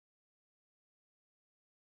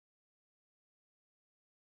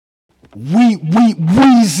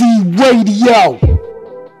Weezy Radio.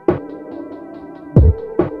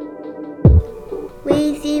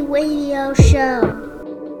 Weezy Radio Show.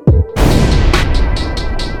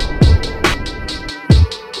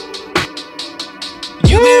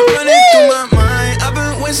 You been running through my mind, I've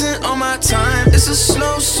been wasting all my time. It's a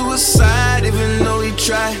slow suicide, even though we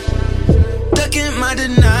try. Ducking my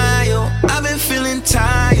denial, I've been feeling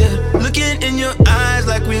tired. Looking in your eyes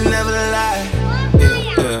like we never lie.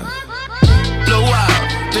 Yeah. Blow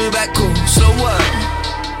out, bring it back cool, slow up.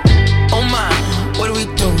 Oh my, what do we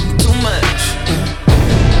do? Too much.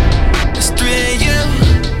 It's 3 a.m.,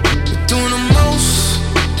 we're doing the most.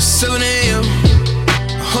 It's 7 a.m.,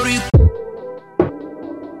 how do you?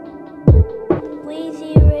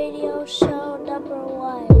 Weezy Radio Show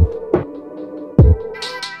 #1.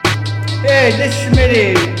 Hey, this is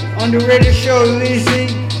Smitty on the radio show Weezy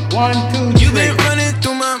 1, 2, 3. You've been running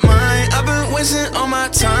through my mind, I've been wasting all my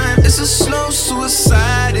time. It's a slow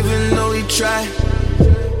suicide, even though we try.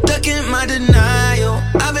 Ducking my denial,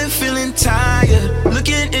 I've been feeling tired.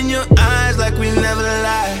 Looking in your eyes like we never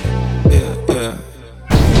lie. Yeah.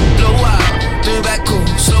 Blow out, bring it back cool,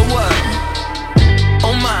 slow up.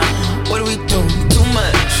 Oh my, what do we do? Too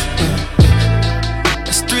much.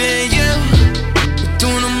 It's 3 a.m., we're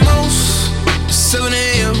doing the most. It's 7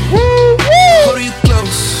 a.m., hold you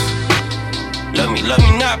close. Love me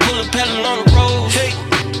not, pull a pedal on the road. Hey,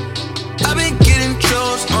 I've been getting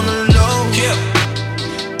close on the low. Yeah.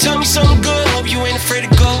 Tell me something good, hope you ain't afraid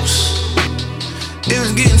of ghosts. It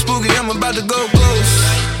was getting spooky, I'm about to go ghost.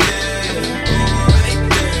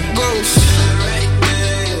 Ghost.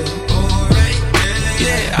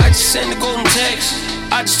 Yeah, I just sent the golden text.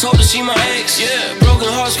 I just told her she my ex. Yeah, broken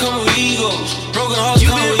hearts come with egos. Broken hearts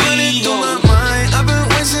You've come been with running through my egos. mind, I've been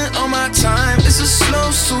wasting all my time. It's a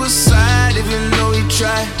slow suicide, even though we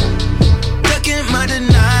try. Ducking my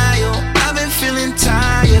denial, I've been feeling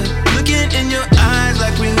tired. Looking in your eyes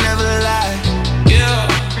like we never lie.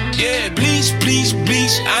 Yeah, bleach,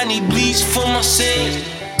 I need bleach for my sins.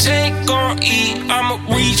 Tank gon' eat, I'ma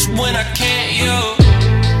reach when I can't,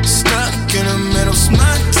 yeah. Stuck in the middle, it's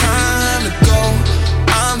my time to go.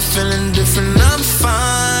 I'm feeling different, I'm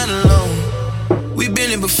fine alone. We've been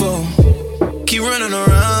here before, keep running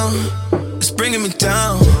around. It's bringing me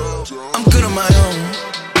down, I'm good on my own.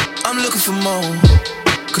 I'm looking for more,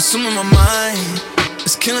 consuming my mind.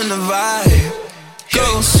 It's killing the vibe,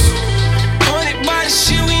 ghost. Haunted by the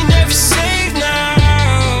shit we never saved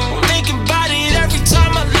now. Thinking about it every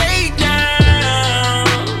time I lay down.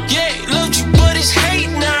 Yeah, loved you but it's hate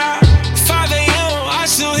now. 5 a.m. I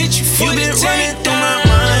still hit you for You've the been running through my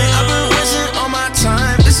takedown. mind, I've been wasting all my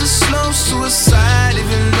time. It's a slow suicide,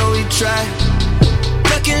 even though we try.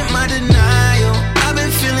 Ducking my denial, I've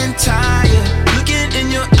been feeling tired. Looking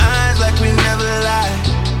in your eyes like we never lie.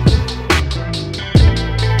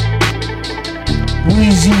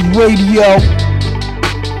 Weezy Radio.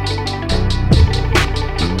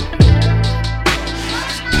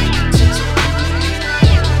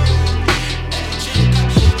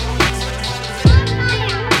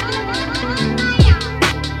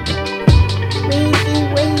 Weezy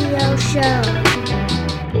Radio Show.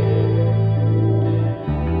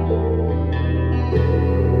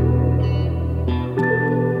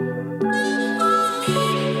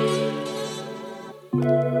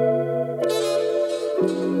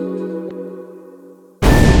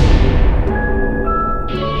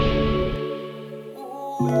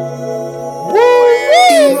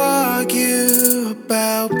 You argue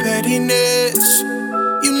about pettiness.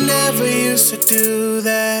 You never used to do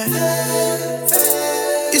that.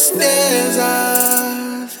 Your stares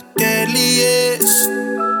are the deadliest.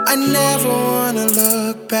 I never wanna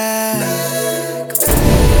look back.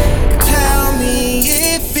 Tell me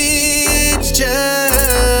if it's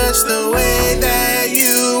just the way that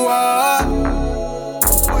you are.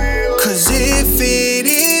 'Cause if it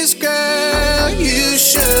is, girl, you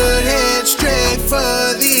should head straight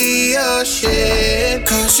for the ocean.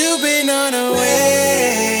 'Cause you've been on a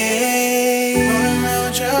way. Running around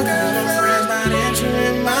with your girlfriends, not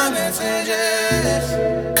answering my messages.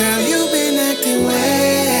 Girl, you've been acting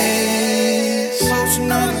ways.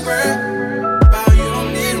 Posting on the ground about you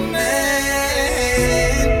don't need a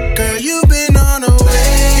man. Girl, you've been on a way.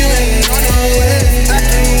 You've been on a way.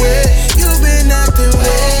 Acting ways. You've been acting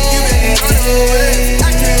ways. You've been on a way.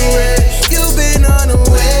 Acting ways. You've been on a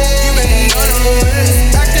way. You've been on a way.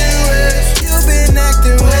 Acting ways. You've been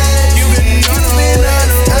acting ways. You've been on a way.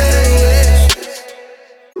 Acting ways.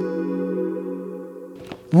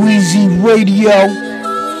 Weezy Radio.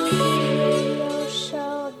 Radio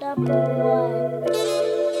Show #1.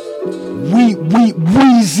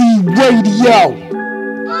 Weezy Radio.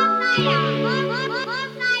 You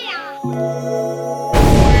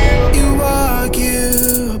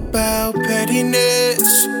argue about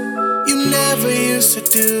pettiness. You never used to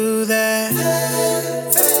do that.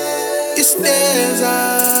 Your stares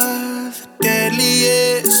are the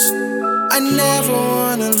deadliest. I never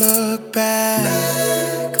wanna look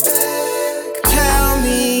back. Tell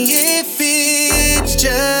me if it's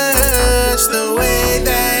just the way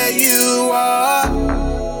that you are.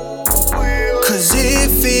 'Cause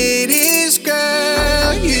if it is,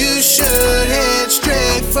 girl, you should head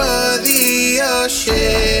straight for the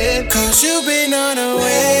ocean. 'Cause you've been on a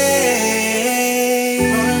way.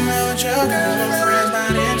 Rolling around with your girlfriends,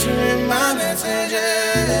 not answering my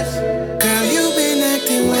messages. Girl, you've been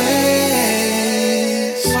acting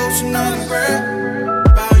ways. Posting on the ground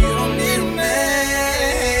about you don't need a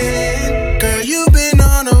man. Girl, you've been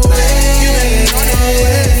on a way. You've been on a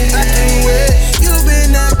way. Acting ways. You've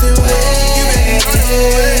been acting ways. You've been on a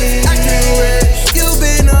way. Acting ways. You've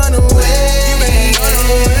been on a way. You've been on a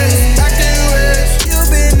way. Acting ways. You've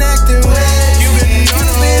been acting ways. You've been on a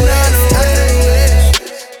way. Acting ways.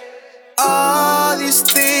 All these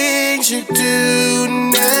things you do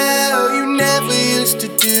now, you never used to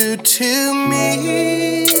do to me.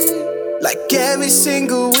 Like every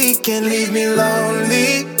single weekend, leave me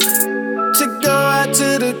lonely. To go out to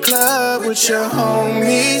the club with your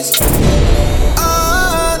homies.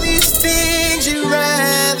 All these things you'd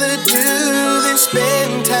rather do than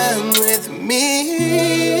spend time with me.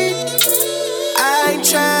 I ain't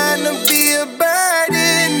tryna be a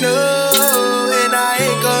burden, no. And I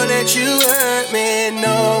ain't gonna let you hurt me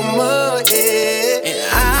no more, yeah. And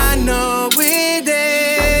I know it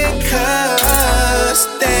ain't 'cause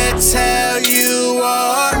that's how you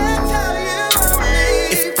are.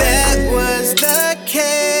 If that was the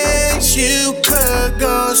case, you could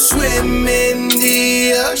go swim in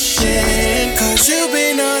the ocean. 'Cause you've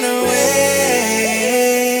been on a way.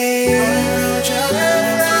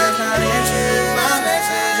 Not answering my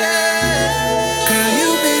messages. Girl,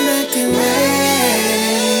 you've been acting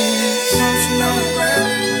ways. Posting on the ground.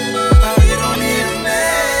 Oh, you don't need a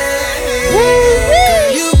man. Girl,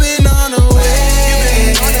 you've been on a way. You've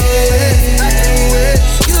been on a way. Acting ways.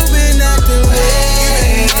 You've been acting ways. You've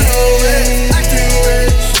been on a way. Acting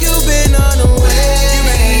ways. You've been on a way. You've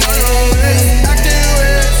been on a way. Acting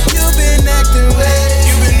ways. You've been acting ways.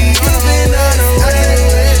 You've been on a way.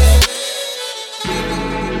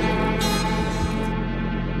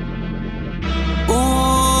 Ooh,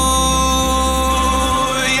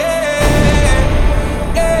 yeah,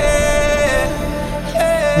 yeah.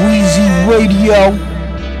 Weezy Radio.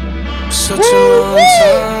 Such a long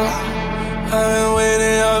time.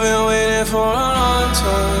 I've been waiting for a long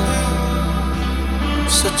time.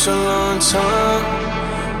 Such a long time.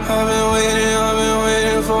 I've been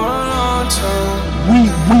waiting for a long time.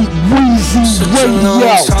 Weezy Such a long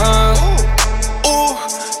Radio. time. Ooh,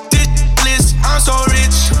 this bliss, I'm so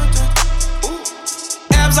rich.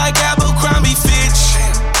 Abs like Abercrombie Fitch.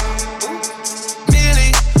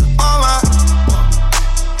 Millie on my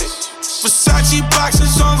Versace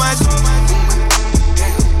boxes on my.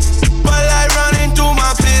 But like running through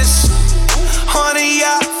my piss. 100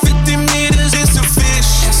 yacht, 50 meters, it's a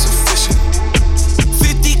fish.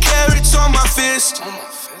 50 carats on my fist.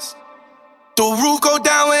 The roof go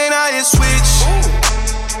down when I hit switch.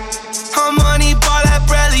 I'm money ball like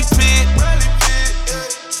Bradley Pitt.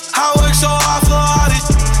 I work so hard for all this.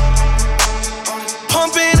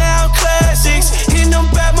 Pumping out classics in the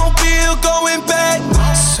Batmobile going back.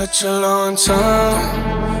 Such a long time.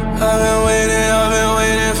 I've been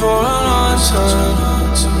waiting for a long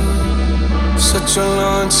time. Such a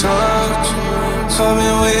long time. I've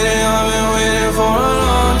been waiting for a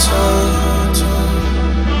long time.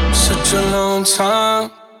 Such a long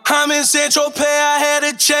time. I'm in Central Pay, I had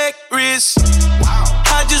a check wrist.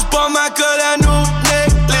 I just bought my girl a new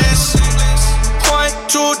necklace. 1,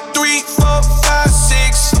 2, 3, 4, 5,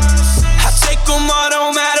 6. I take them all,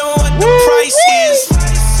 don't matter what the price is.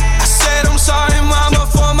 I said I'm sorry, mama,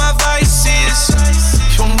 for my vices.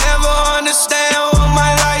 You'll never understand what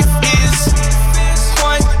my life is.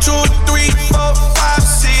 1, 2, 3, 4, 5,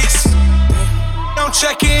 6. I'm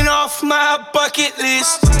checking off my bucket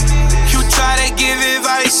list. You try to give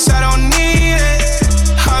advice, I don't need it.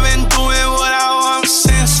 I've been doing what I want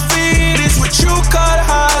since feed. It's what you call a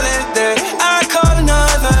holiday, I call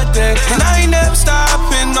another day. And I ain't never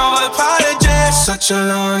stopping, no apologies. Such a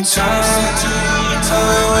long time. I've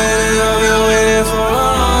been waiting for a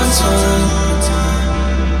long time.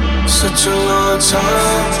 Such a long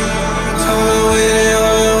time. I've been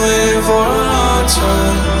waiting for a long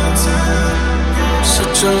time.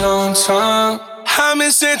 Such a long time. I'm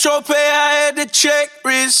in Central Pay, I had to check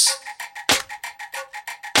wrist.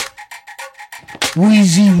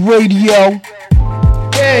 Weezy Radio.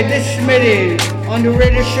 Yeah, this is Smitty on the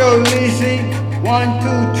radio show Weezy.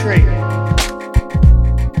 1, 2, 3.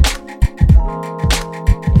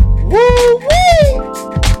 Woo-wee!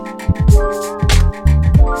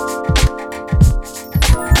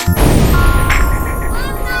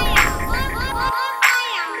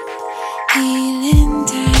 Healing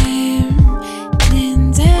time,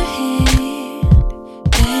 lends a hand,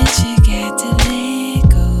 but you got to let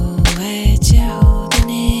go what you're holding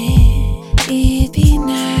in. It'd be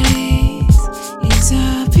nice, it's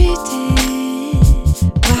all pretend.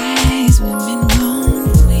 Wise women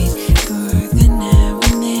won't wait for the now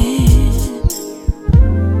and then.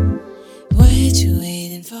 What you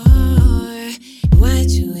waiting for? What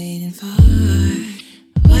you waiting for?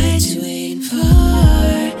 What you waiting for?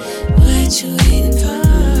 What you waiting for?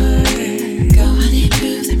 Go on and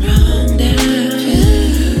prove them wrong now.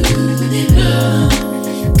 Prove them wrong.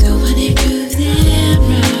 Go on and prove them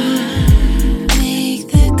wrong. Make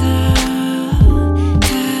the call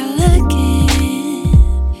again.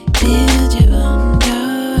 Build your own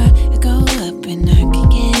door. Go up and knock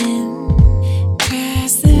again.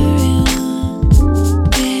 Cross the room.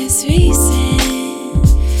 Best reason.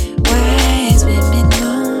 Wise women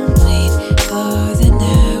won't wait for the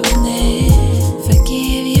now and then.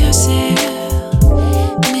 Forgive yourself.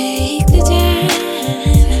 Make the time.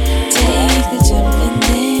 Take the jump and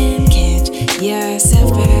then catch yourself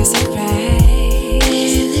by surprise.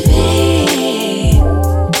 Elevate.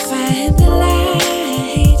 Find the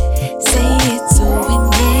light. Say it's over and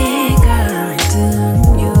get gone. Soon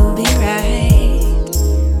you'll be right.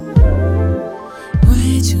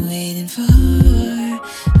 What you waiting for?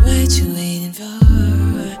 What you waiting for?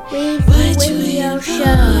 Weezy What you Radio waiting for?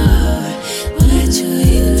 Show. What you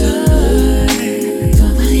waiting for? Go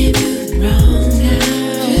on and prove it wrong now.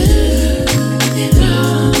 Prove it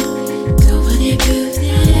wrong. Go on and prove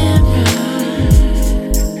them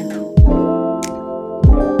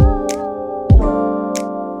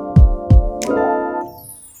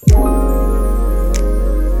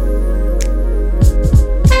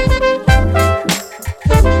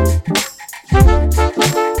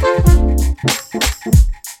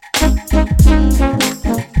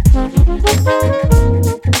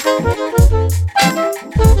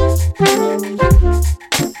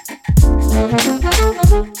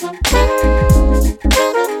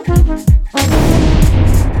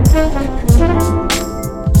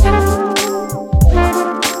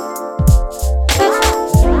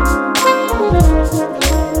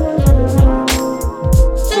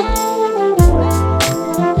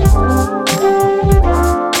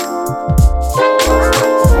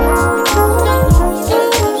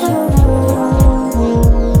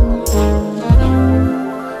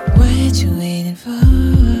What you waiting for?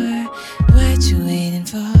 What you waiting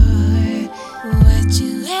for? What you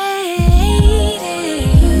waiting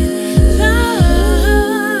for?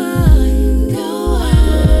 Go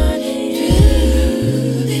on and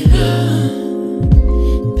prove it wrong.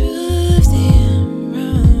 Prove them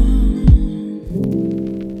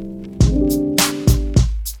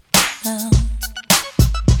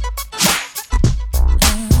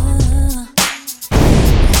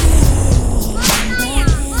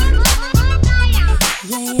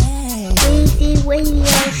Weezy Radio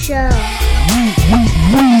Show.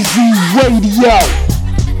 Weezy Radio.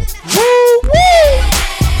 Woo-wee!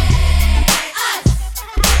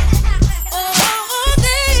 Oh,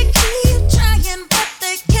 they keep trying, but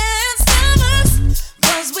they can't stop us.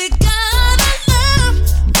 'Cause we got a love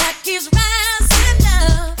that keeps rising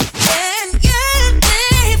up. And yet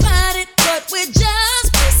they fight it, but we just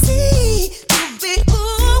proceed to be who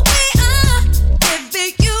we are. It be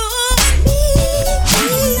you and me.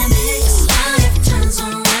 When the next life turns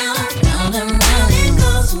around, round and round it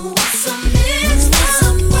goes. What's a mix?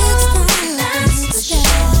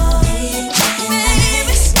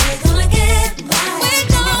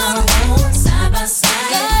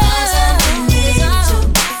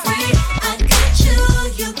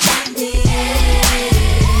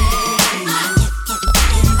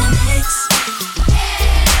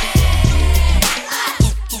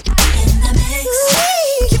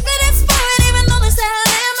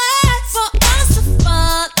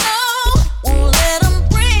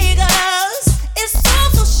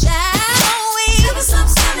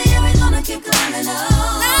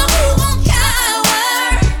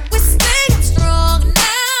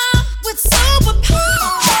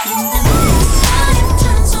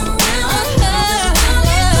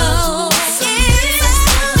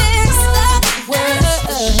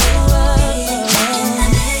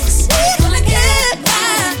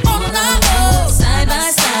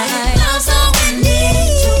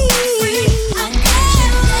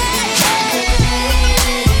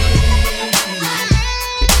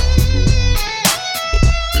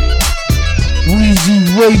 Weezy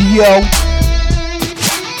Radio.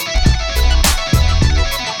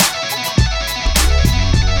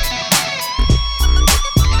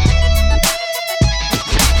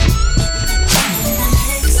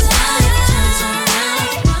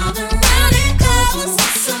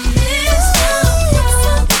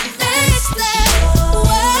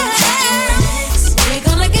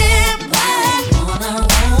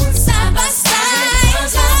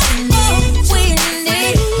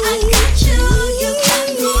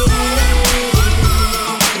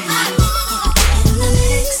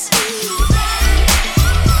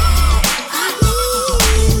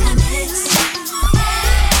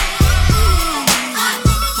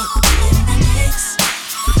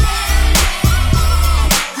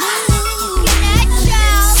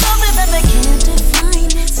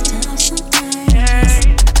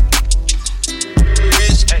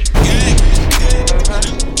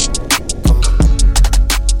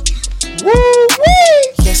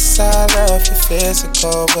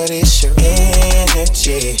 Physical, but it's your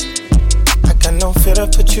energy. I got no fear to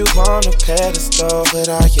put you on a pedestal, but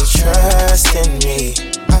are you trusting me?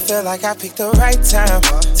 I feel like I picked the right time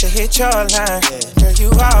to hit your line. Girl,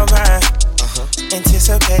 you are mine.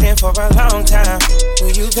 Anticipating for a long time.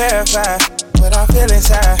 Will you verify what I feel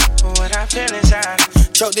inside? What I feel inside.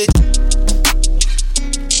 Choke it.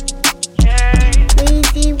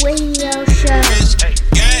 Weezy Radio Show.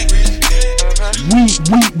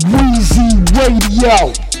 Weezy Radio.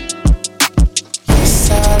 Yes,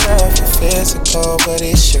 I love your physical, but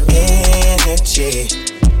it's your energy.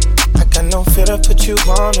 I got no fear to put you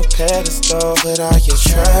on a pedestal, but are you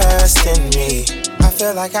trusting me? I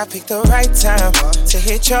feel like I picked the right time to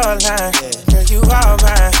hit your line. Girl, you are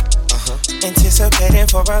mine. Anticipating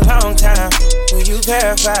for a long time. Will you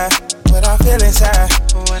verify what I feel inside?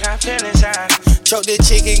 What I feel inside. Choke the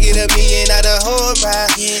chicken, get a million out of whole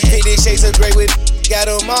ride. Hit these shades of gray with got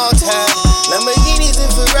them all tied. Lamborghinis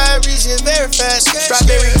and Ferraris, you very fast.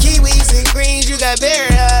 Strawberry kiwis and greens, you got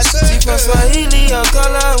berry eyes. She from Swahili, your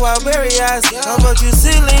color, wild berry eyes. How much you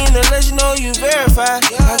ceiling to let you know you verified.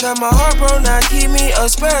 I got my heart broke, now keep me a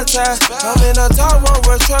spare tire. I'm in a tall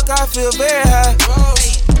Rover truck, I feel very high.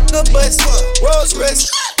 Good butts, Rolls Royce.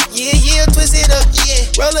 Yeah, yeah, twist it up, yeah.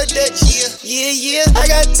 Roll a Dutch, yeah. Yeah, yeah. I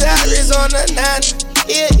got tires on the 9.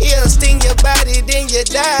 Yeah, yeah. Sting your body, then you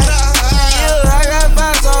die. Yeah, I got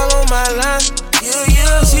vibes all on my line. Yeah,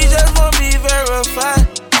 yeah. She just won't be verified.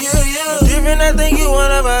 Yeah, yeah. Different, I think you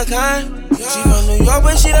one of a kind. She from New York,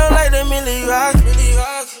 but she don't like the Millie Rock.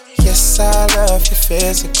 Yes, I love your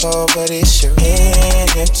physical, but it's your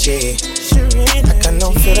energy. I got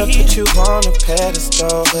no fear to put you on a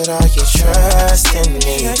pedestal, but are you trusting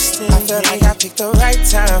me? I feel like I picked the right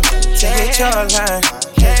time to hit your line.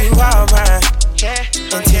 Girl, you are mine.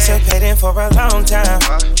 Anticipating for a long time.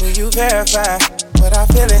 Will you verify what I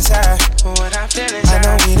feel inside? I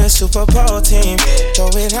know we the Super Bowl team. Throw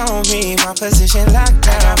it on me, my position locked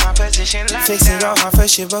down. Fixing your heart for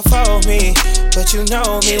shit before me, but you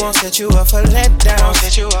know me won't set you up for letdown.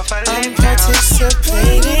 I'm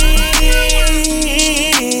participating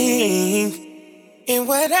in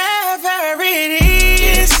whatever it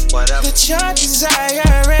is that you're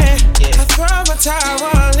desiring. I throw my time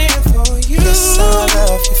all in for you. Yes, I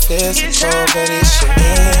love your physical, but it's your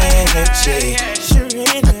energy.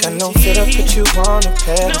 I got no fear to put you on a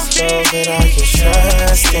pedestal, but are you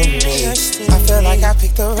trusting me? I feel like I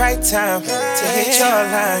picked the right time to hit your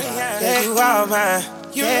line. Yeah, you are mine.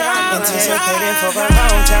 Anticipating for a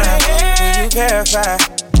long time. Will you verify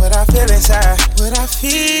what I feel inside? What I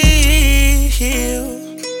feel.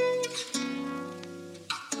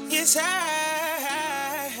 Yes, I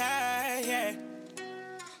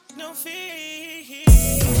no fear.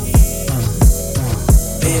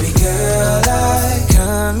 Baby girl, I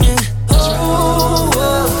come in.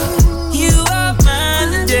 Oh, you are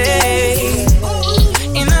mine today,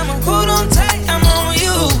 and I'ma hold on tight. I'm on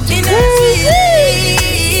you, and that's it.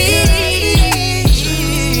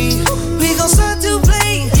 We gon' start to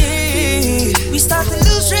play. We start to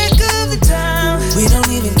lose track of the time. We don't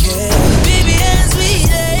even care, baby, as we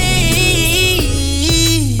age.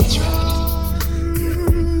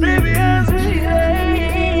 Baby, as we age.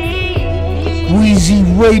 Weezy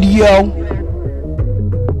Radio.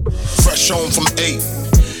 Fresh home from 8.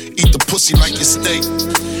 Eat the pussy like it's steak.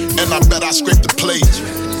 And I bet I scrape the plate.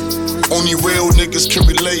 Only real niggas can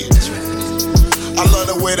relate. I love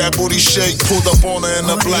the way that booty shake. Pulled up on her in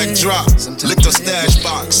a black drop. Licked her stash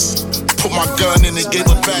box. Put my gun in it, gave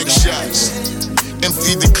her back shots.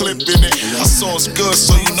 Emptied the clip in it. I saw it's good,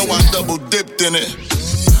 so you know I double dipped in it.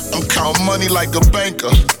 I'm counting money like a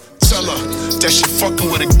banker. tell her that she fucking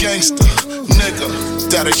with a gangster. Nigga,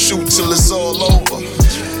 that'll shoot till it's all over.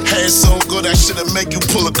 Head so good, that shit'll make you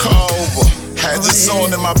pull a car over. Had this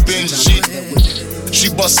on in my bench sheet. She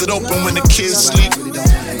busted open when the kids sleep.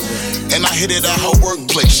 And I hit it at her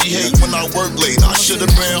workplace. She hate when I work late. I should've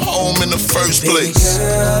been home in the first place. Baby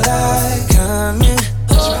girl, I coming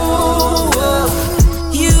over.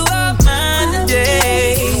 You are mine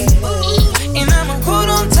today. And I'ma hold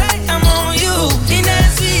on tight, I'm on you. In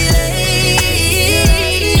that sweet lane.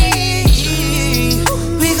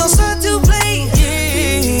 We gon' start to play,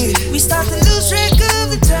 yeah. We start to lose track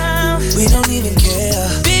of the time. We don't even care.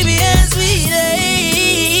 Baby, as we lay.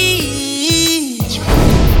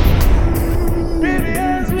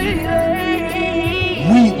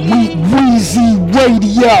 Weezy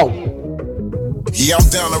Radio. Yeah, I'm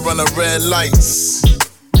down to run the red lights.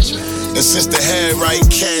 And since the head right,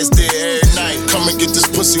 Cass there every night. Come and get this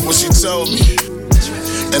pussy what she told me.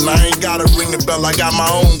 And I ain't gotta ring the bell, I got my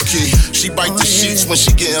own key. She bite the sheets when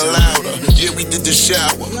she getting louder. Yeah, we did the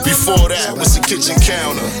shower. Before that was the kitchen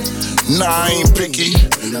counter. Nah, I ain't picky.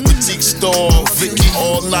 Boutique store, Vicky,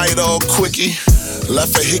 all night, all quickie.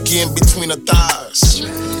 Left a hickey in between her thighs.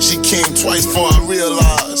 She came twice before I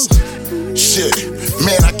realized. Shit,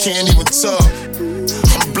 man, I can't even talk.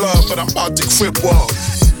 I'm blood, but I'm about to crip walk.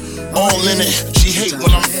 All in it, she hate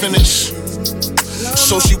when I'm finished.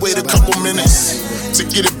 So she wait a couple minutes to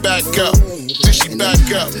get it back up. Then she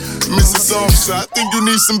back up. Mrs. Officer, I think you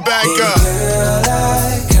need some backup. Baby girl,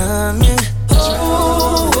 I coming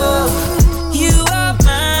over. You are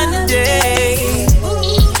mine today.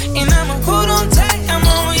 And I'ma hold on tight, I'm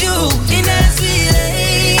on you. In that sweet lane.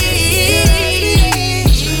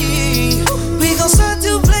 We gon' start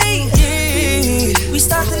to play, yeah. We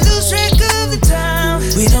start to lose track of the time.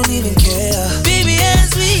 We don't even care. Baby,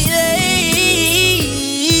 as we lay.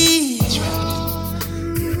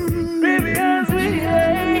 Baby, as we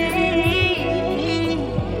lay.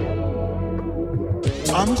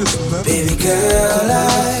 I'm just loving. Baby girl,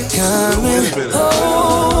 I coming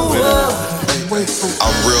over.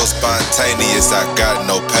 I'm real spontaneous, I got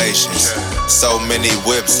no patience. So many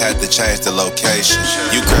whips, had to change the location.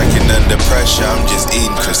 You cracking under pressure, I'm just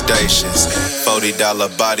eating crustaceans. $40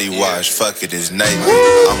 body wash, fuck it, it's naked.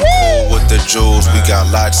 I'm cool with the jewels, we got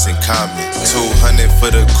lots in common. 200 for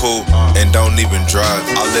the coupe, and don't even drive.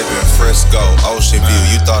 I live in Frisco, Ocean View,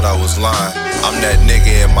 you thought I was lying. I'm that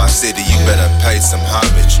nigga in my city, you better pay some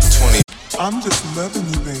homage. 20. I'm just loving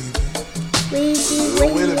you, baby. Weezy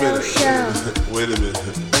Radio Show. Wait a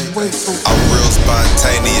minute. I'm real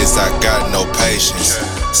spontaneous, I got no patience.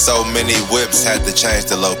 So many whips, had to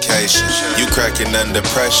change the location. You cracking under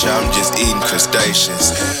pressure, I'm just eating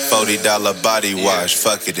crustaceans. $40 body wash,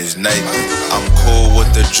 fuck it, it's naked. I'm cool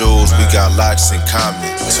with the jewels, we got lots in common.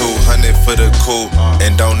 200 for the coupe,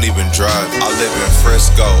 and don't even drive. I live in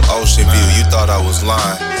Frisco, Ocean View, you thought I was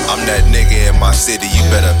lying. I'm that nigga in my city, you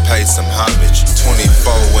better pay some homage.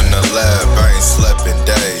 24 in the lab, I ain't slept in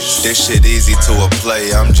days. This shit easy to a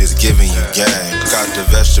play, I'm just giving you game. Got the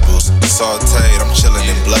vegetables sauteed, I'm chillin'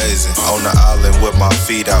 and blazing. On the island with my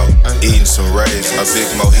feet out, eating some raisins. A big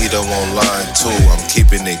mojito on line 2, I'm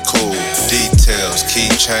keeping it cool. Details,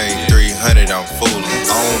 keychain 300, I'm fooling.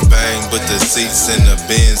 I don't bang, but the seats in the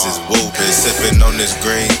Benz is whooping. Sipping on this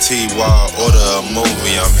green tea while I order a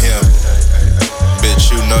movie, I'm him.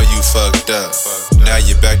 Bitch, you know you fucked up. Now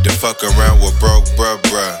you back to fuck around with broke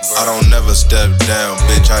bruh. I don't never step down,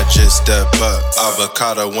 bitch, I just step up.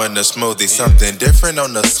 Avocado in the smoothie, something different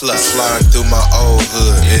on the slut. Sliding through my old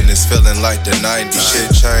hood, and it's feeling like the 90s.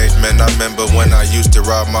 Shit changed, man, I remember when I used to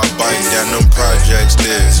ride my bike down them projects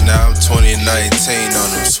this. Now I'm 2019 on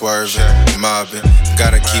them swerving, mobbing.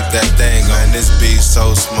 Gotta keep that thing on, this beat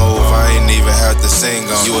so smooth, I ain't even have to sing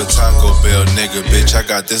on. You a Taco Bell nigga, bitch, I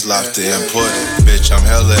got this lobster imported. Bitch, I'm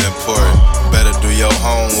hella important. Better do your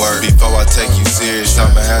homework before I take you serious.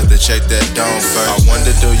 I'ma have to check that dome first. I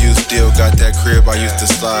wonder, do you still got that crib I used to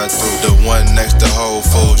slide through? The one next to Whole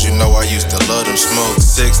Foods, you know I used to love them smooth.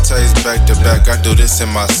 6 takes back to back, I do this in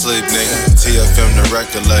my sleep, nigga. TFM the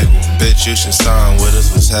record label, bitch, you should sign with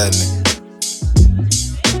us, what's happening?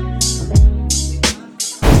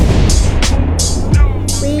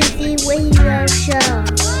 Weezy Radio Show.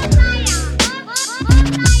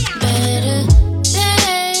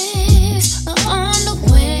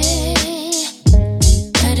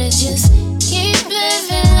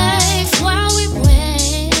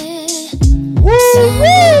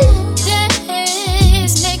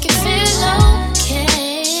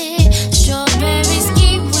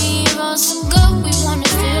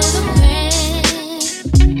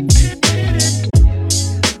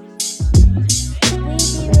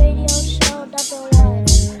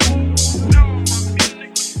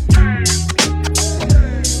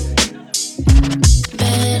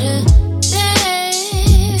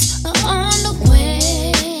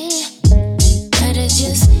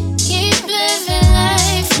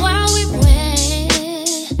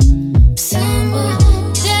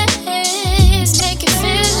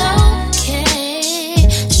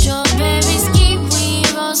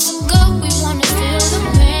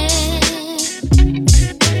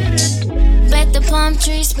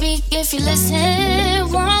 speak if you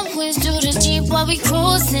listen. Warm winds through the Jeep while we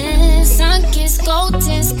cruising. Sun-kissed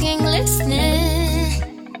golden skin glistening.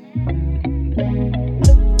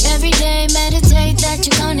 Every day meditate that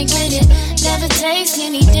you're gonna get it. Levitate,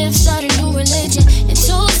 skinny dip, start a new religion. And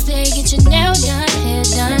Tuesday, get your nail done, hair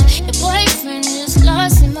done. Your boyfriend just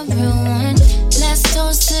lost in my real one. Let's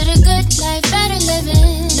toast to the good life, better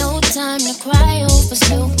living. No time to cry over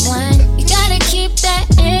spilled wine. You gotta keep that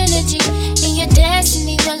energy, and your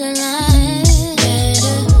destiny will align.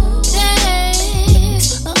 Better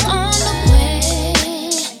days are on the way.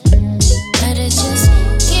 Better just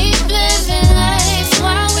keep living life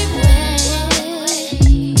while we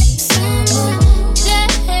wait. Summer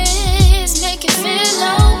days make you feel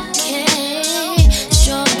okay.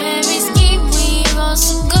 Strawberries, kiwi, roll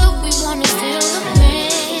some good. We wanna feel the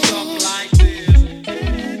rain.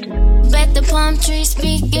 Bet the palm trees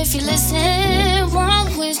speak if you listen.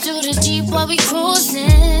 Warm winds through the Jeep while we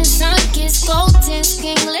cruising. Sun-kissed golden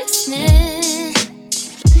skin glistening.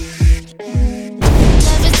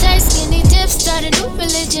 Levitate, skinny dip, start a new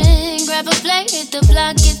religion. Grab a plate, hit the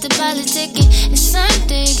block, get the politicking. It's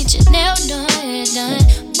Sunday, get your nail done, hair done.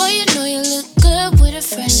 Boy, you know you look good with a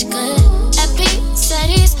fresh cut. Happy,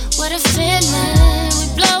 studies, what a feeling. We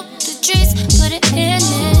blow the trees, put it in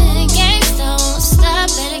it. Gangsta won't stop,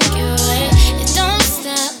 better get it. It don't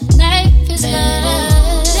stop, life is better.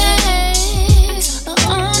 Days are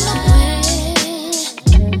on the way.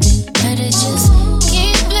 Better just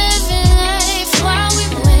keep living life while we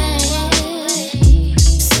wait.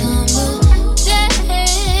 Summer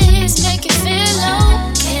days make you feel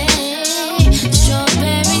okay.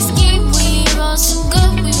 Strawberries, kiwi, roll some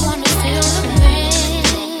good. We wanna feel the rain.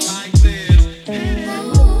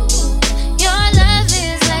 Your love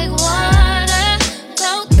is like water,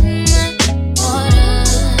 coconut water.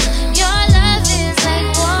 Your love is like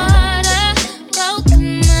water,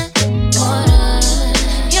 coconut water.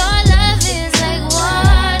 Your love is like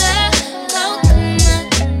water, coconut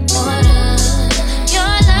water.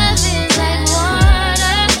 Your love is like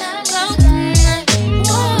water, coconut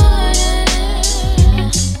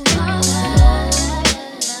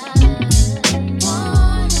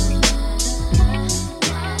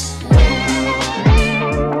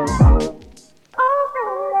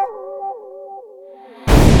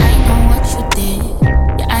I know what you did.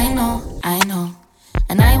 Yeah, I know.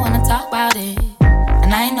 And I wanna talk about it.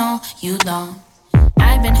 And I know you don't.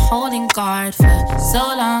 I've been holding guard for so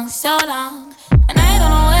long. And I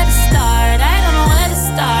don't know where to start.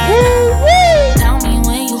 Tell me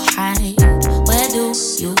where you hide. Where do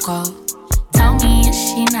you go? Tell me, is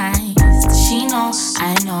she nice? Does she know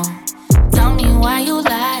I know? Tell me why you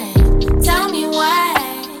lie. Tell me why.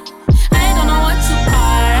 I don't know what you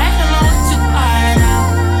are now.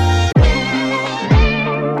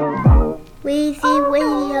 Weezy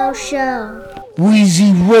Radio Show. Weezy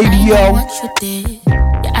I know Radio. what you did.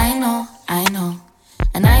 Yeah, I know.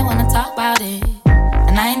 And I wanna talk about it.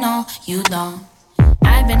 And I know you don't.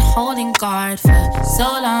 I've been holding guard for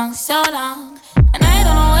so long. And I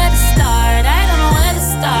don't know where to start.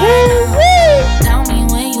 Tell me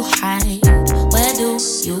where you hide. Where do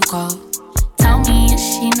you go? Tell me, is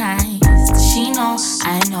she nice? Does she know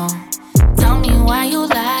I know? Tell me why you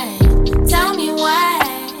lie. Tell me why.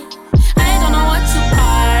 I don't know what you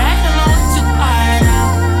are now.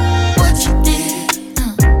 What you did.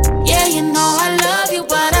 Yeah, you know I love you,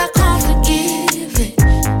 but I can't forgive it.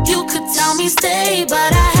 You could tell me stay,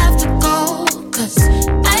 but I have to go. 'Cause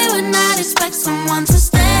I would not expect someone to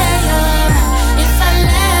stay around if I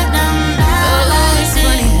let them down. Oh, it's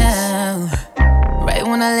funny how right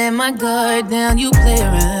when I let my guard down, you play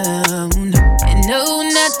around. And no,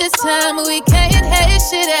 not this time, we can't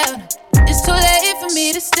hash it out. It's too late for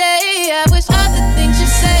me to stay. I wish all the things you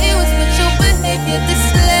say was what your behavior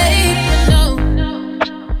displayed. But no,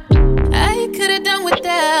 I could've done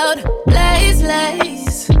without lies.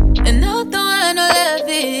 And although I know love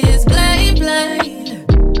is blind,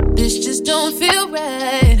 this just don't feel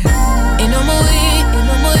right. Ain't no more we, ain't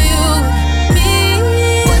no more you, me.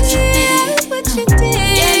 What you did.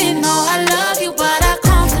 Yeah, you know I love you, but I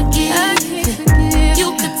can't forgive. You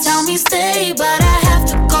could tell me stay, but I have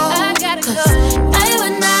to go. I gotta 'Cause go. I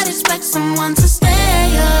would not expect someone to stay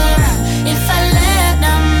around if I let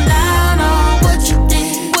them down. Oh, what you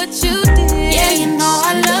did. What you did. Yeah, you know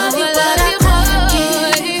I love you, I but love I you can't more. forgive.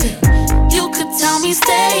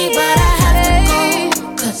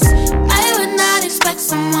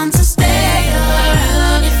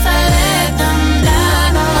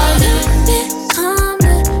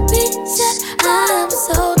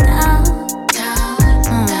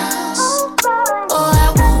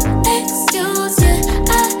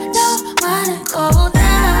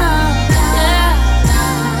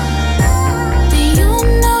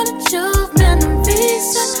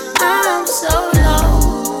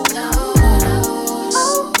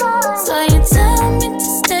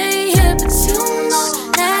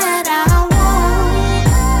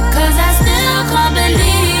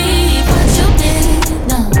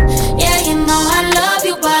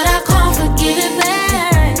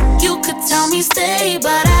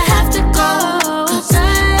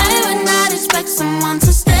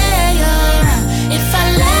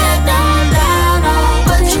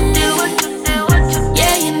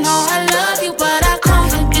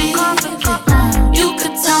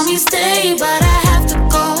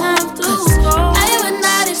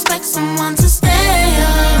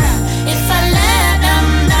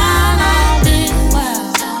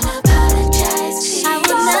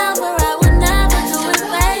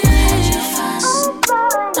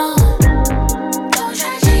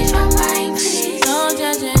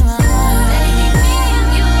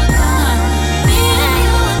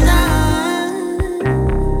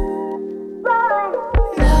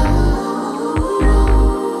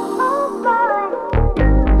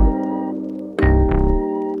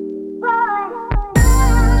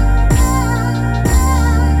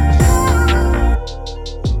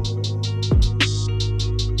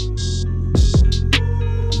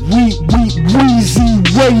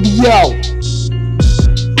 Radio.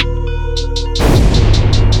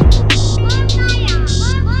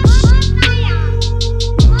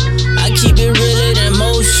 I keep it realer than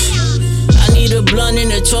most. I need a blunt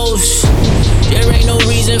and a toast. There ain't no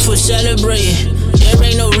reason for celebrating. There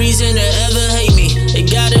ain't no reason to ever hate me.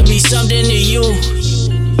 It gotta be something to you.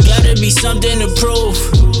 Gotta be something to prove.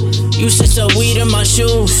 Used to sell weed in my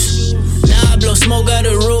shoes. Now I blow smoke out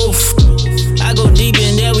the roof. I go deep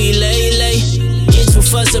in there, we lay. Get too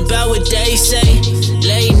fussed about what they say.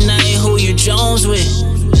 Late night, who you Jones with?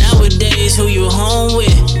 Nowadays, who you home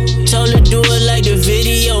with? Told her do it like the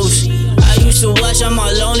videos I used to watch on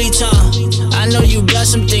my lonely time. I know you got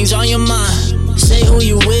some things on your mind. Say who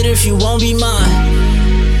you with if you won't be mine.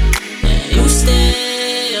 And you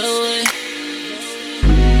stay away.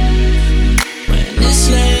 When it's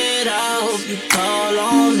late, I hope you call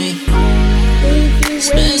on me.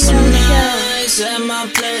 Spend some nights at my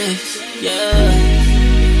place, yeah.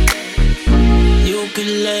 You could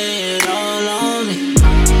lay it all on me.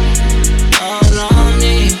 All on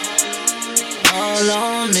me. All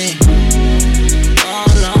on me.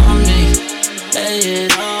 All on me. Lay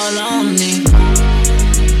it all on me.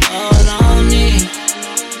 All on me.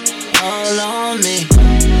 All on me.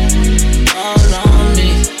 All on me.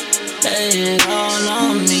 Lay it all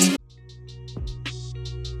on me.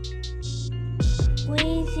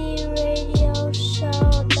 Weezy Radio Show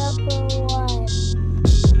 #1.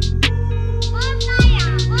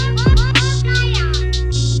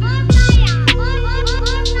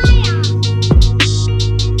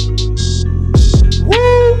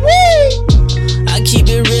 I keep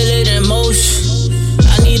it realer than most.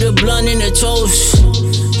 I need a blunt and a toast.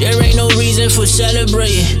 There ain't no reason for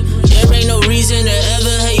celebrating. There ain't no reason to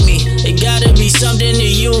ever hate me. It gotta be something to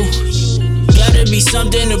you. Gotta be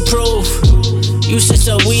something to prove. Used to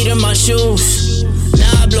sell weed in my shoes.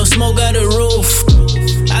 Now I blow smoke out the roof.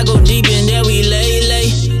 I go deep in there, we lay.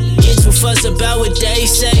 Get too fussed about what they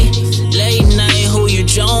say. Late night, who you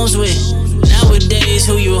Jones with? Nowadays,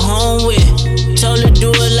 who you home with? Told her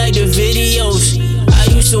do it like the videos I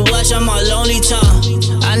used to watch on my lonely time.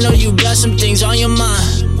 I know you got some things on your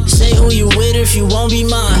mind. Say who you with if you won't be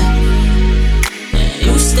mine. And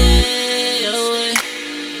you stay away.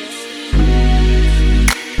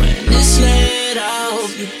 When it's late, I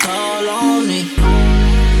hope you call on me.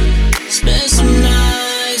 Spend some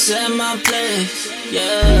nights at my place,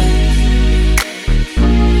 yeah.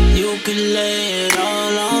 You could lay it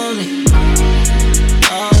all on me.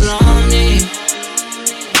 All on me.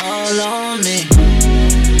 All on me.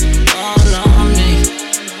 All on me.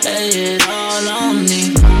 Lay it all on me.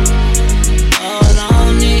 All on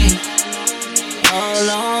me. All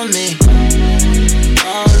on me.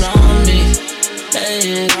 All on me. Lay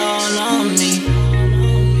it all on me.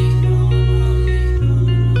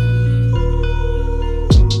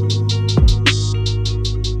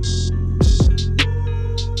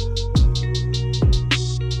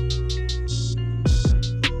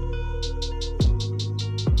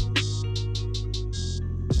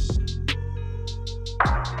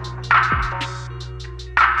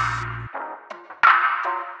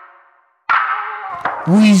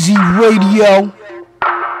 Weezy Radio.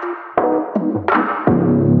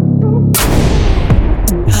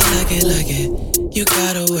 I like it, you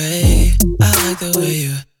got away. I like the way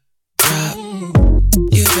you drop.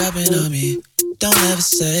 You dropping on me, don't ever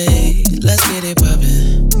say, let's get it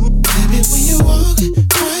poppin'. Baby, when you walk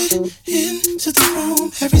right into the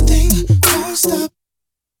room, everything won't stop.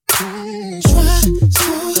 Try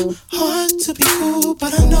so hard to be cool,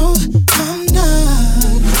 but I know I'm not.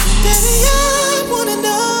 Baby, I wanna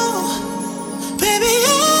know. Baby,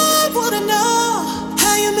 I wanna know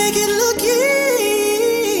how you make it look easy.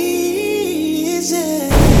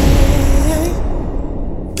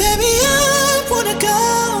 Baby, I wanna go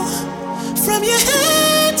from your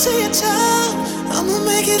head to your toe. I'ma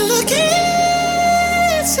make it look easy.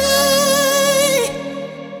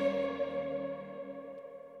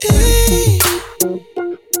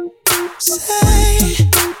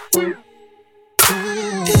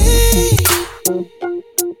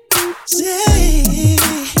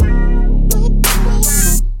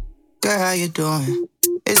 Girl, how you doing?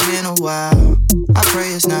 It's been a while. I pray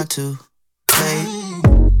it's not too late.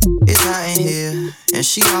 It's hot in here, and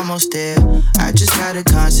she almost there. I just gotta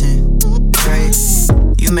concentrate.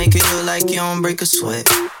 You make it look like you don't break a sweat.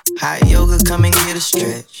 Hot yoga, come and get a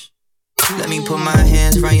stretch. Let me put my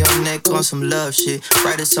hands around your neck on some love shit.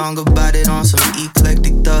 Write a song about it on some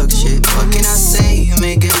eclectic thug shit. What can I say? You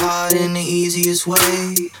make it hard in the easiest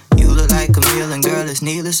way. You look like a meal, and girl, it's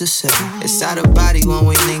needless to say, it's out of body when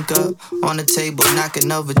we link up on the table,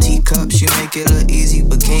 knocking over teacups. You make it look easy,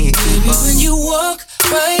 but can you keep up? When you walk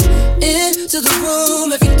right into the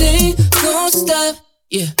room, everything gon' stop.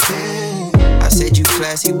 Yeah. I said you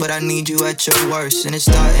classy, but I need you at your worst, and it's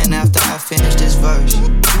starting after I finish this verse.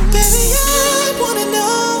 Baby, I wanna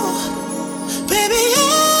know. Baby,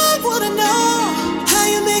 I wanna know how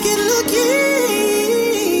you make it look easy.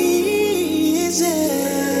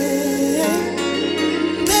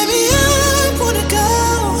 Baby, I wanna go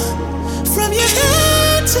from your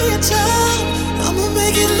head to your toe. I'ma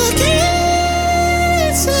make it look easy.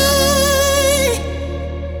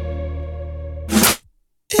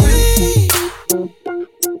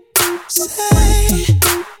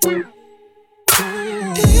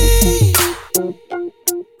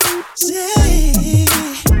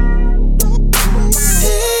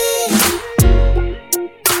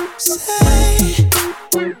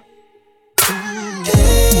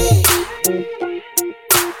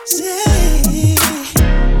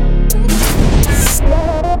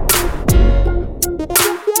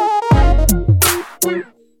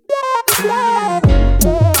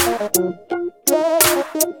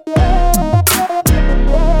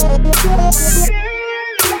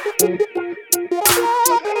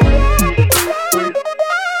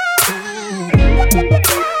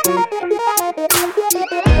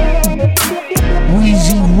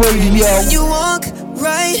 When you walk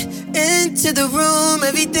right into the room,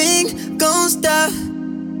 everything gon' stop.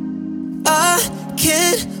 I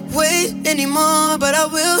can't wait anymore, but I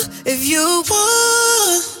will if you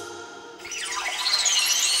want.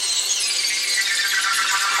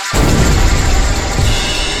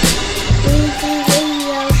 Weezy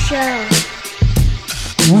Radio Show.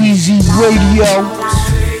 Weezy Radio.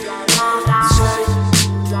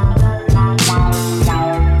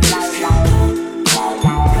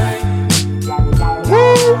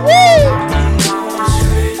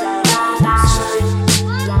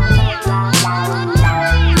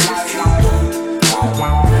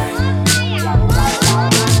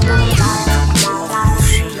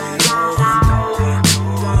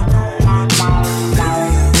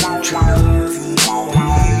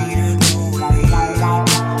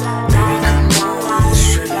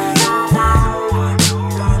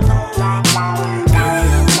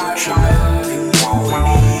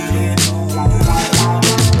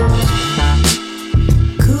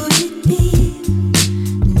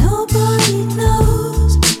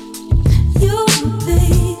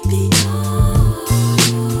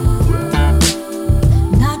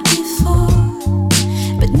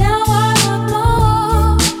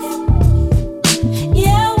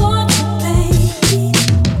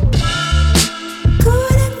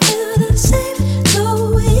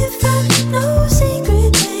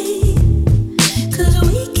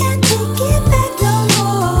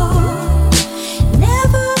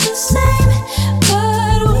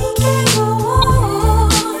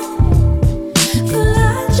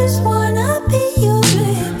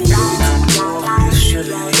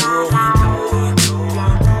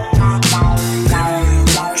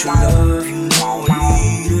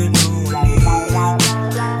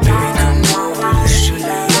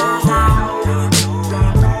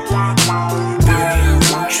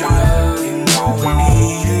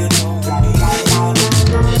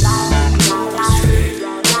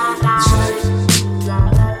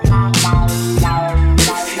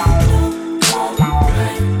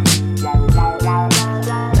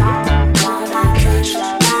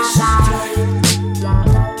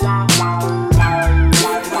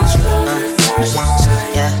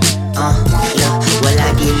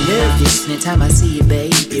 Anytime I see you,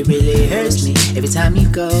 babe, it really hurts me. Every time you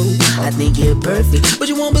go, I think you're perfect. But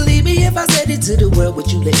you won't believe me if I said it to the world.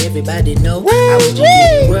 Would you let everybody know? How would you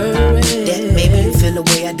get worried? That maybe you feel the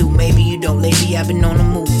way I do, maybe you don't. Lately I've been on the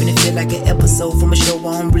move, and it feel like an episode from a show.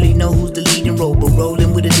 I don't really know who's the leading role, but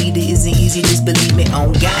rolling with a leader isn't easy. Just believe me,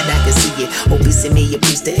 on God I can see it. Hope you send me a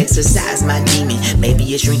piece to exercise my demon.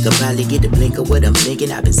 Maybe a shrink will probably get a blink of what I'm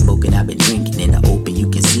thinking. I've been smoking, I've been drinking in the open. You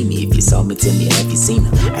can see me if you saw me. Tell me, have you seen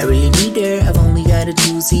her? I really need her. I've only got a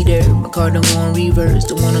two-seater. My car don't go on reverse.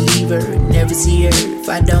 Don't wanna leave her, never see her. If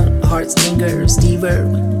I don't, heart stinger. Steve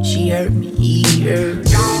Irwin, she hurt me, he hurt.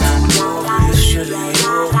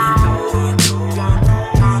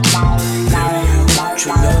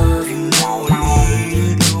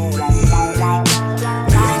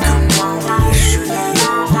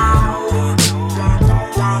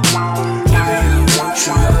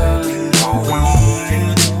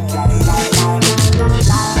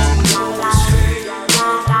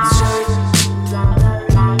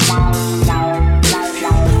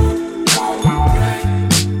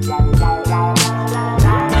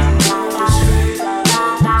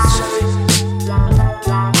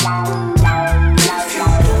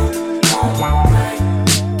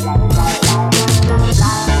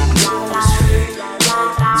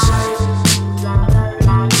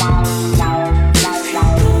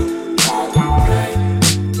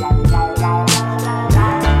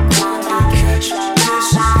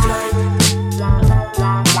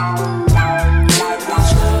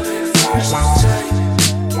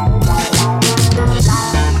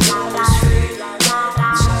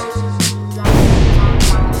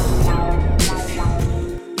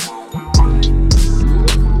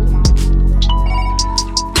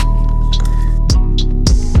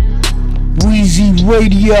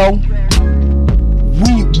 Radio.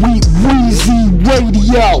 Weezy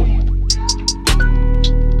Radio.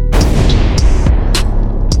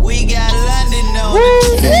 We got London on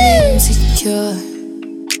insecure.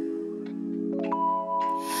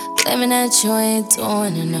 Claiming that you ain't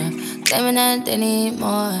doing enough. Claiming that they need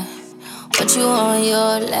more. What you on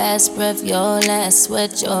your last breath, your last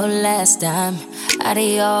sweat, your last dime. Out of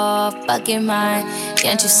your fucking mind.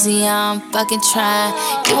 Can't you see I'm fucking trying?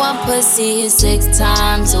 You want pussy 6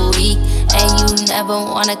 times a week, and you never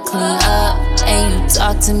wanna clean up. And you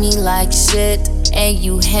talk to me like shit, and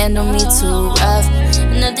you handle me too rough.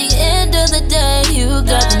 And at the end of the day, you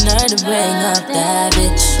got the nerve to bring up that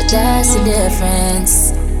bitch. But that's the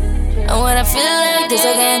difference. And when I feel like this,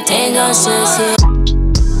 I can't think on shit.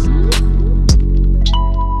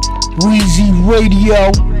 Weezy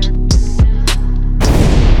Radio.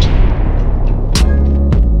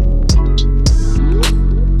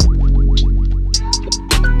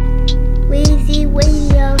 Weezy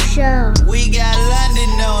Radio Show. We got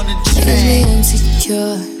London on the train.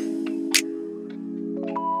 Insecure.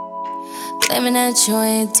 Claiming that you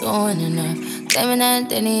ain't doing enough. Claiming that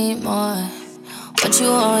they need more. What you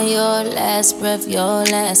on your last breath, your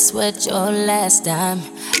last sweat, your last dime.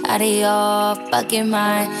 Out of your fucking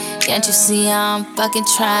mind. Can't you see I'm fucking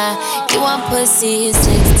trying? You want pussy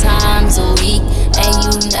 6 times a week, and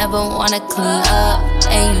you never wanna clean up.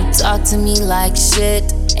 And you talk to me like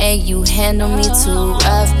shit, and you handle me too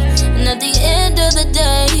rough. And at the end of the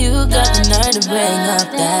day, you got the nerve to bring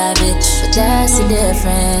up that bitch. But that's the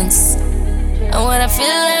difference. And when I feel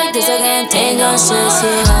like this, I can't think on shit.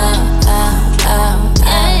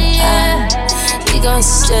 We gon'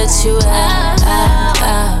 stretch you out.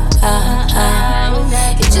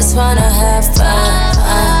 You just wanna have fun.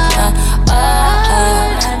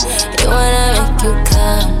 You wanna make you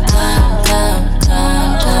come.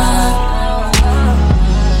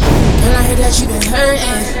 When I heard that you been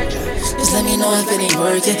hurting, just let me know if it ain't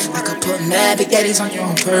working. I could put mad big daddies on you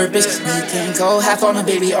on purpose. We can go half on a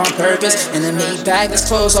baby on purpose. And then make back, let's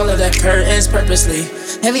close all of the curtains purposely.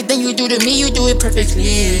 Everything you do to me, you do it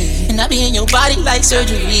perfectly. And I be in your body like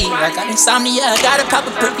surgery. I got insomnia, I gotta pop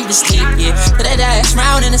a perky to sleep, yeah. Put that ass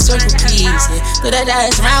round in a circle, please, yeah. Put that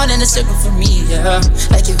ass round in a circle for me, yeah.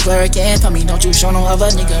 Like you working for me, don't you show no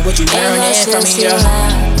other nigga what you learning from me, yeah.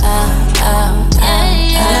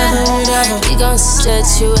 We gon'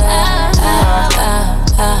 stretch you out.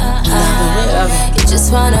 You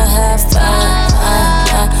just wanna have fun.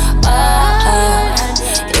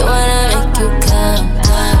 You wanna make you come.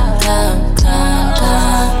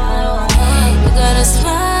 You gotta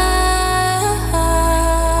smile.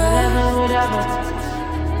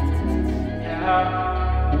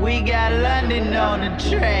 We got London on the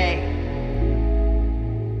track.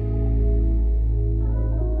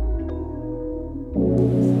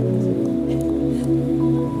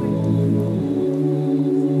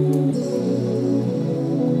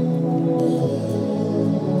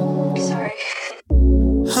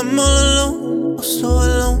 I'm all alone, I'm so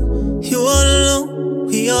alone. You all alone,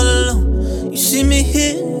 we all alone. You see me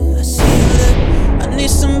here, I see you there. I need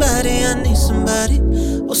somebody,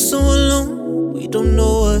 Oh, so alone, we don't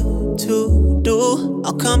know what to do.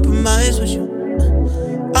 I'll compromise with you.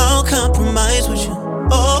 I'll compromise with you.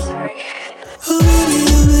 Oh, baby,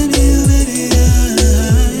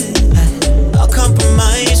 I'll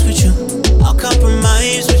compromise with you. I'll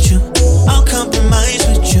compromise with you. I'll compromise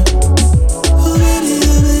with you.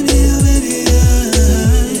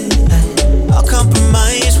 I'll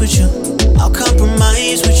compromise with you. I'll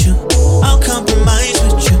compromise with you. I'll compromise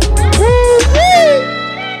with you.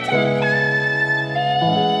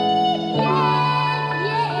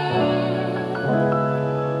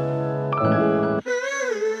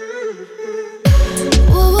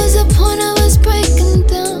 What was the point I was breaking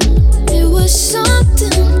down? It was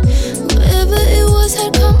something. Whatever it was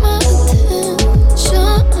had caught my attention.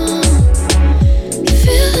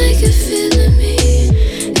 Feel like you're feeling me,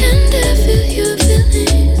 and I feel your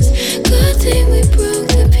feelings. Good thing we broke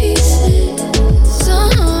the pieces.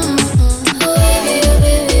 Oh baby, oh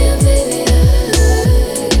baby, oh baby,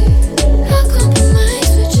 I'll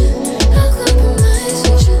compromise with you. I'll compromise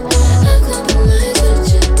with you. I'll compromise with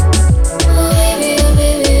you. Oh baby, oh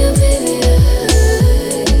baby, oh baby,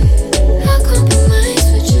 I'll compromise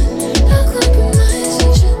with you. I'll compromise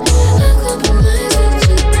with you. I'll compromise with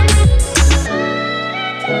you.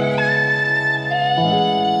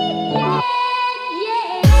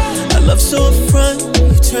 I love so upfront,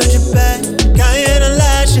 you turned your back. I ain't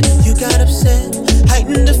Elijah, you got upset.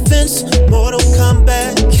 Heightened defense, Mortal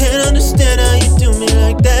Kombat. Can't understand how you do me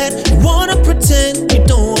like that. You wanna pretend you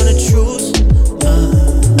don't wanna truce.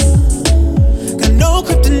 Got no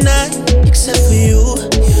except for you.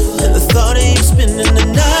 The thought of you spending the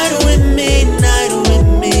night with me, night.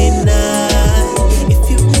 If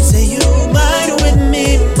you say you might with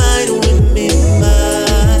me, might.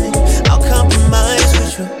 I'll compromise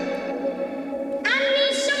with you. I'll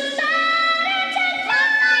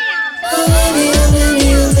compromise with you.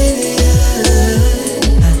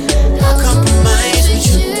 I'll compromise with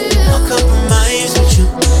you.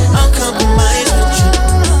 I'll compromise with you.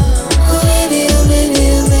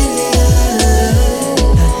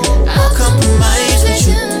 I'll compromise with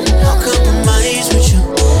you. I'll compromise with you.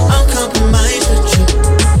 I'll compromise with you.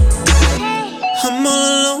 I'm all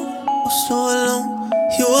alone, oh so alone.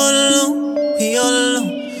 You all alone, we all alone.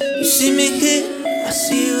 You see me here, I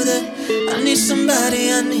see you there. I need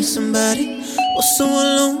somebody. Oh so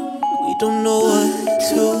alone, we don't know what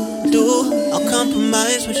to do. I'll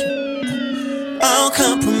compromise with you. I'll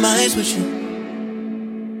compromise with you.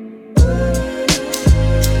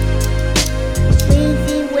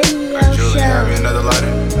 Weezy Radio Julie, have me Show. another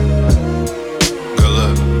lighter? Good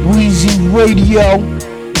luck. Weezy Radio.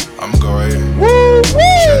 I'm going right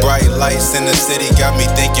here. Bright lights in the city got me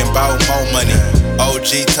thinking about more money.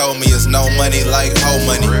 OG told me it's no money like hoe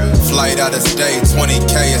money. Flight out of state,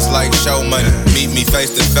 20K is like show money. Meet me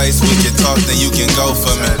face to face, we can talk, then you can go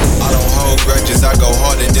for me. I don't hold grudges, I go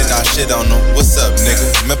harder than I shit on them. What's up, nigga?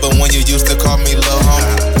 Remember when you used to call me lil'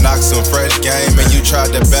 homie? Knock some fresh game and you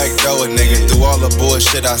tried to backdoor a nigga. Through all the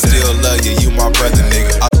bullshit, I still love you, you my brother,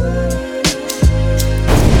 nigga.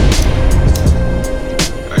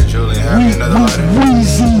 Hey, Julie, have me another lighter?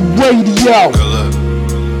 Weezy Radio. Good luck.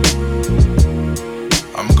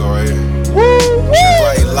 I'm going right here.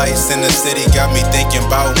 Bright lights in the city got me thinking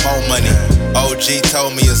about more money. OG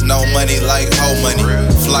told me it's no money like hoe money.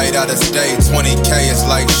 Flight out of state, 20K is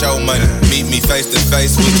like show money. Meet me face to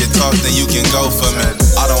face, we can talk, then you can go for me.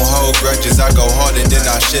 I don't hold grudges, I go harder than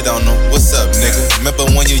I shit on them. What's up, nigga? Remember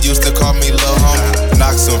when you used to call me lil' homie?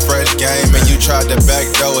 Knock some fresh game and you tried to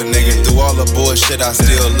backdoor a nigga. Through all the bullshit, I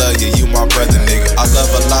still love you, you my brother, nigga. I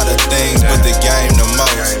love a lot of things, but the game the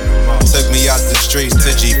most. Took me out the streets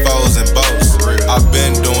to G4s and boats. I've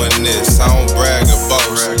been doing this, I don't brag or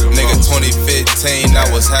boast. Nigga, 2015, I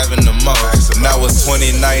was having the most. Now it's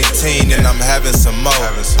 2019 and I'm having some more.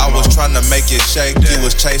 I was trying to make it shake, you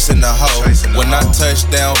was chasing the hoe. When I touch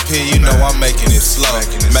down P, you know I'm making it slow.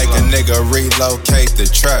 Make a nigga relocate the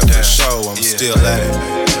trap for sure, I'm still at it.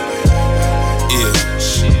 Yeah,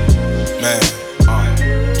 man,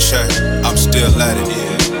 check, I'm still at it.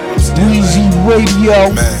 Weezy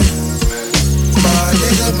Radio. Man, my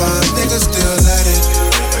nigga still at it.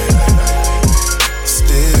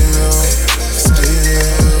 Still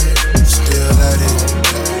at it.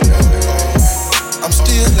 I'm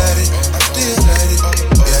still at it. Yeah.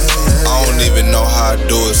 I don't even know how I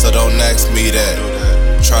do it, so don't ask me that.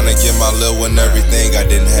 Tryna give my little one everything I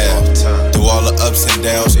didn't have. Through all the ups and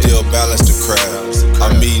downs, still balance the crowd.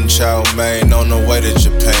 I'm eating chow mein on the way to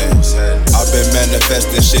Japan. I've been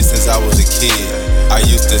manifesting shit since I was a kid. I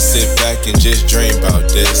used to sit back and just dream about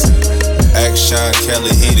this. Ask Sean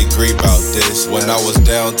Kelly, he'd agree about this. When I was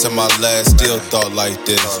down to my last, still thought like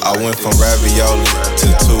this. I went from ravioli to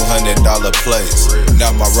 $200 plates.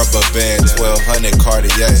 Now my rubber band, 1200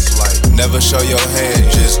 Cartier. Never show your hand,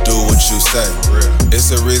 just do what you say. It's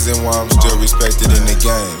the reason why I'm still respected in the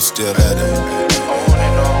game. Still at it.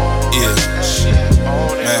 Yeah,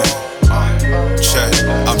 man, check,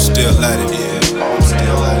 I'm still at it, yeah.